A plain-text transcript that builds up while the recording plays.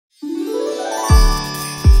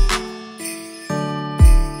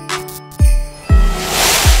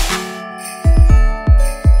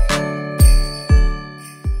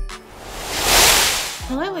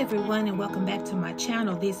everyone, and welcome back to my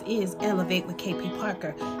channel. This is Elevate with KP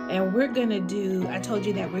Parker, and we're gonna do, I told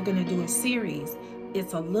you that we're gonna do a series.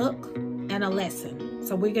 It's a look and a lesson.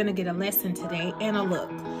 So we're gonna get a lesson today and a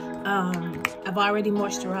look. I've already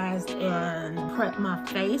moisturized and prepped my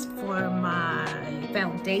face for my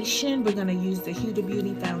foundation. We're gonna use the Huda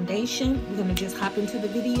Beauty foundation. We're gonna just hop into the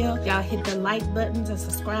video. Y'all hit the like button, the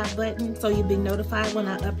subscribe button, so you'll be notified when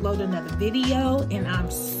I upload another video. And I'm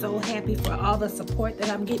so happy for all the support that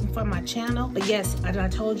I'm getting from my channel. But yes, as I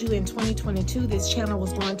told you, in 2022, this channel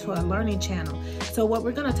was going to a learning channel. So what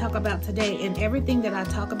we're gonna talk about today, and everything that I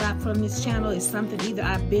talk about from this channel is something either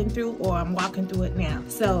I've been through or I'm walking through it now.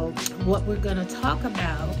 So what we're gonna talk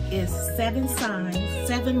about is 7 signs,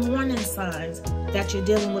 7 warning signs that you're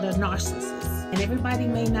dealing with a narcissist. And everybody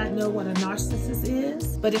may not know what a narcissist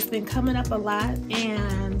is, but it's been coming up a lot.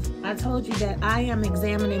 And I told you that I am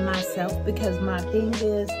examining myself because my thing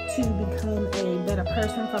is to become a better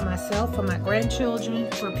person for myself, for my grandchildren,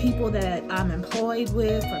 for people that I'm employed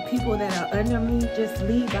with, for people that are under me. Just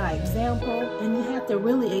lead by example. And you have to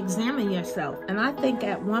really examine yourself. And I think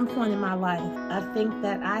at one point in my life, I think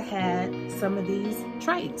that I had some of these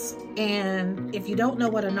traits. And if you don't know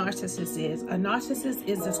what a narcissist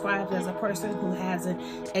is described as a person who has an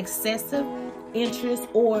excessive interest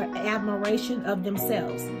or admiration of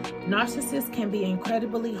themselves. Narcissists can be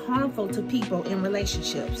incredibly harmful to people in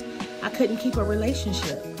relationships. I couldn't keep a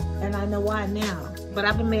relationship, and I know why now. But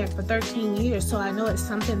I've been married for 13 years, so I know it's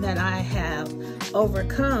something that I have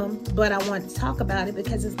overcome, but I want to talk about it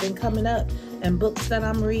because it's been coming up in books that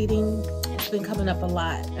I'm reading. It's been coming up a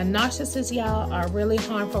lot. And narcissists, y'all, are really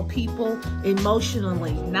harmful people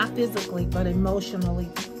emotionally, not physically, but emotionally.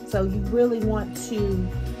 So you really want to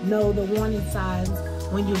know the warning signs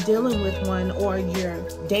when you're dealing with one or you're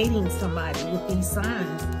dating somebody with these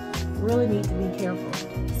signs. You really need to be careful.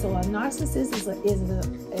 So a narcissist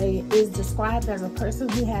is described as a person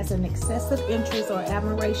who has an excessive interest or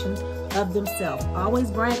admiration of themselves,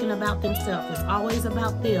 always bragging about themselves. It's always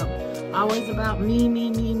about them, always about me, me,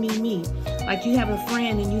 me, me, me. Like you have a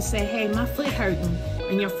friend and you say, hey, my foot hurting,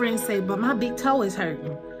 and your friend say, but my big toe is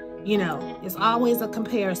hurting. You know, it's always a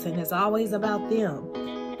comparison. It's always about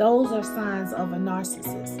them. Those are signs of a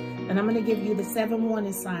narcissist. And I'm going to give you the 7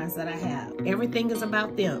 warning signs that I have. Everything is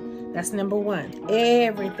about them. That's number 1.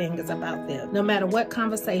 Everything is about them. No matter what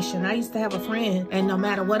conversation. I used to have a friend, and no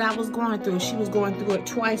matter what I was going through, she was going through it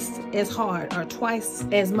twice as hard or twice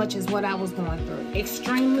as much as what I was going through.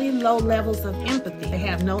 Extremely low levels of empathy. They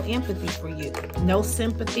have no empathy for you. No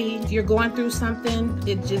sympathy. If you're going through something,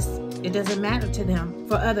 it doesn't matter to them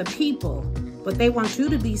for other people. But they want you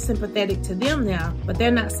to be sympathetic to them now, but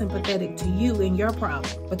they're not sympathetic to you and your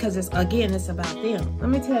problem because it's about them. Let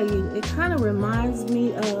me tell you, it kind of reminds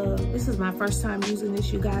me of, this is my first time using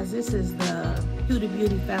this, you guys. This is the Huda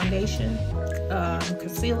Beauty Foundation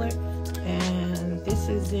concealer, and this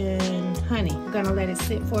is in honey. I'm gonna let it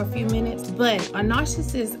sit for a few minutes. But a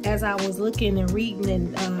narcissist, as I was looking and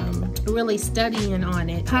reading and really studying on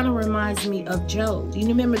it, kind of reminds me of Job. Do you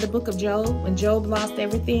remember the book of Job? When Job lost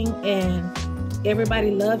everything and everybody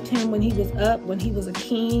loved him when he was up, when he was a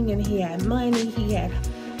king and he had money, he had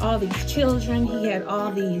all these children, he had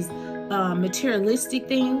all these materialistic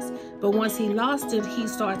things. But once he lost it, he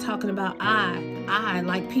started talking about I,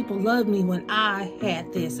 like people loved me when I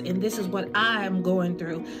had this, and this is what I'm going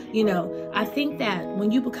through. You know, I think that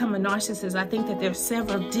when you become a narcissist, I think that there's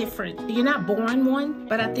several different, you're not born one,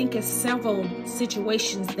 but I think it's several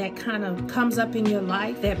situations that kind of comes up in your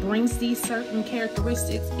life that brings these certain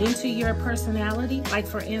characteristics into your personality. Like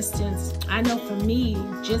for instance, I know for me,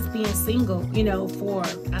 just being single, you know,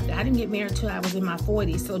 I didn't get married till I was in my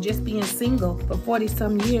 40s. So just being single for 40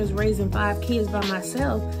 some years, raising 5 kids by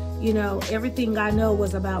myself, you know, everything I know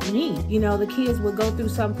was about me. You know, the kids would go through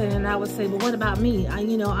something and I would say, but what about me?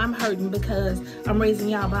 I'm hurting because I'm raising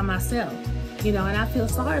y'all by myself. You know, and I feel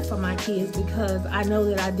sorry for my kids because I know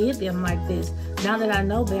that I did them like this. Now that I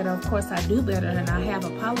know better, of course I do better, and I have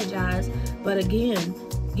apologized. But again,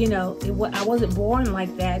 you know, I wasn't born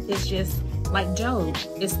like that. It's just like Job.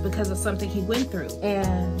 It's because of something he went through.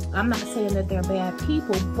 And I'm not saying that they're bad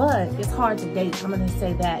people, but it's hard to date. I'm going to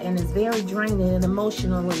say that. And it's very draining and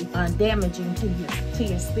emotionally damaging to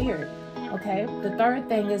your spirit. Okay. The third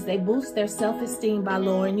thing is they boost their self-esteem by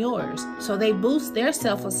lowering yours. So they boost their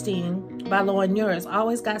self-esteem by lowering yours.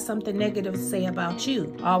 Always got something negative to say about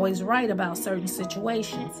you. Always right about certain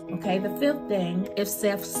situations. Okay. The 5th thing is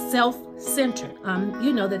self-centered.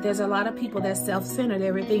 You know that there's a lot of people that's self-centered.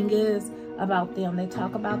 Everything is about them. They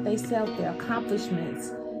talk about themselves, their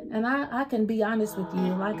accomplishments, And I can be honest with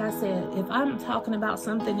you. Like I said, if I'm talking about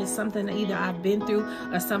something, it's something that either I've been through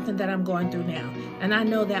or something that I'm going through now. And I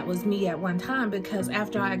know that was me at one time, because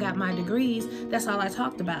after I got my degrees, that's all I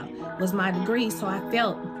talked about was my degrees. So I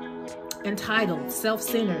felt entitled,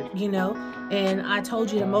 self-centered, you know. And I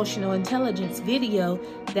told you the emotional intelligence video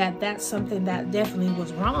that that's something that definitely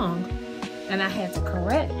was wrong and I had to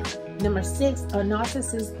correct. Number 6, a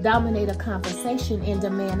narcissist dominate a conversation and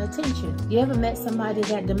demand attention. You ever met somebody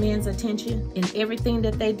that demands attention in everything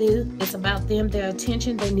that they do? It's about them, their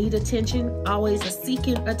attention. They need attention, always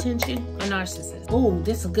seeking attention. A narcissist. Oh,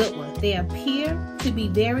 this is a good one. They appear to be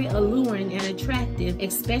very alluring and attractive,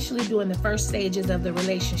 especially during the first stages of the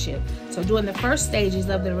relationship. So during the first stages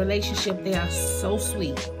of the relationship, they are so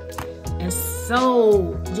sweet and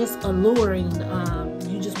so just alluring.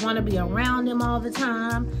 You just want to be around them all the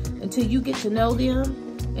time until you get to know them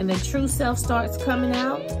and the true self starts coming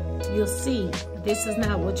out. You'll see this is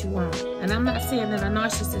not what you want. And I'm not saying that a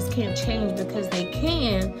narcissist can't change, because they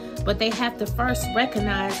can, but they have to first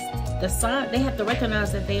recognize the sign. They have to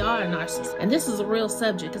recognize that they are a narcissist. And this is a real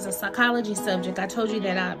subject. It's a psychology subject. I told you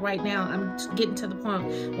that right now I'm getting to the point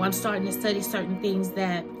where I'm starting to study certain things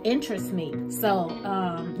that interest me. So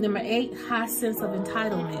number 8, high sense of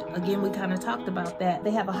entitlement. Again, we kind of talked about that.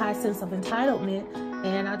 They have a high sense of entitlement.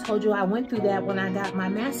 And I told you I went through that when I got my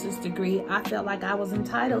master's degree. I felt like I was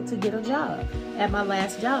entitled to get a job. At my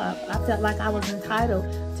last job, I felt like I was entitled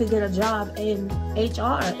to get a job in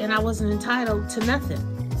HR, and I wasn't entitled to nothing.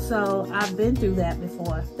 So I've been through that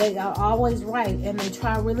before. They are always right, and they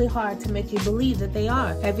try really hard to make you believe that they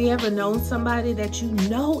are. Have you ever known somebody that you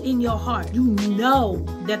know in your heart, you know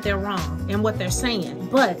that they're wrong in what they're saying,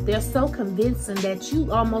 but they're so convincing that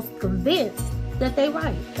you almost convinced that they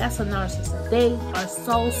right? That's a narcissist. They are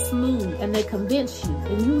so smooth and they convince you,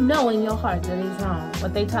 and you know in your heart that it's wrong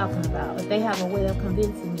what they talking about, but they have a way of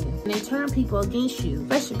convincing you. And they turn people against you,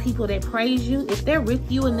 especially people that praise you. If they're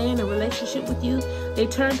with you and they're in a relationship with you, they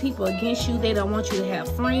turn people against you. They don't want you to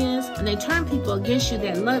have friends, and they turn people against you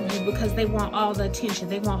that love you because they want all the attention.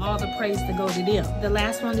 They want all the praise to go to them. The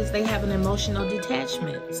last one is they have an emotional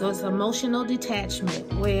detachment. So it's emotional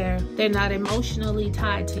detachment where they're not emotionally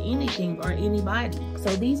tied to anything or anybody.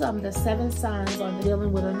 So these are the 7 signs of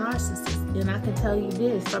dealing with a narcissist. And I can tell you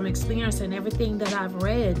this from experience and everything that I've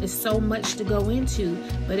read. It's so much to go into,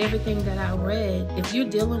 but everything that I read, if you're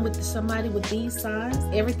dealing with somebody with these signs,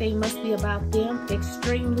 everything must be about them.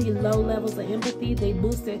 Extremely low levels of empathy. They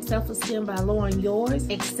boost their self-esteem by lowering yours.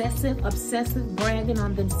 Excessive, obsessive bragging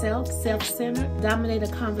on themselves. Self-centered. Dominate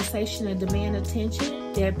a conversation and demand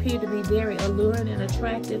attention. They appear to be very alluring and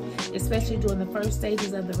attractive, especially during the first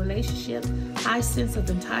stages of the relationship. High sense of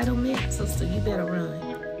entitlement. So you better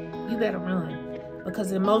run. You better run.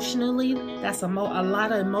 Because emotionally, that's a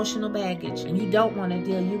lot of emotional baggage, and you don't want to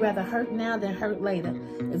deal. You rather hurt now than hurt later.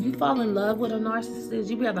 If you fall in love with a narcissist,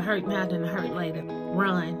 you rather hurt now than hurt later.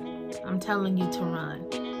 Run. I'm telling you to run.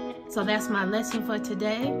 So that's my lesson for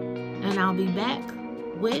today, and I'll be back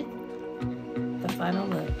with the final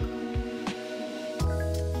look.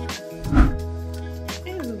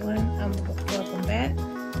 Hey everyone, welcome back.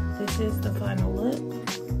 This is the final look.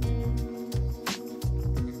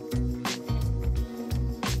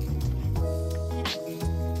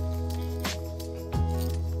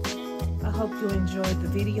 I hope you enjoyed the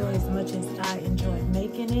video as much as I enjoyed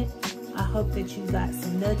making it. I hope that you got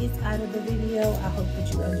some nuggets out of the video. I hope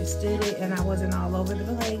that you understood it and I wasn't all over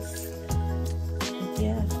the place. But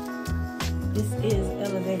yeah, this is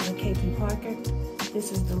Elevate with KP Parker.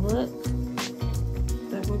 This is the look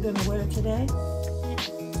that we're gonna wear today.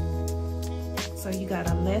 So you got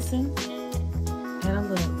a lesson and a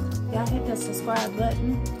look. Y'all hit that subscribe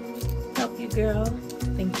button. Help you, girl.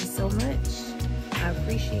 Thank you so much. I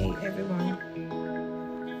appreciate everyone.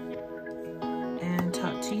 And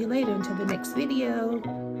talk to you later until the next video.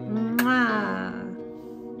 Mwah.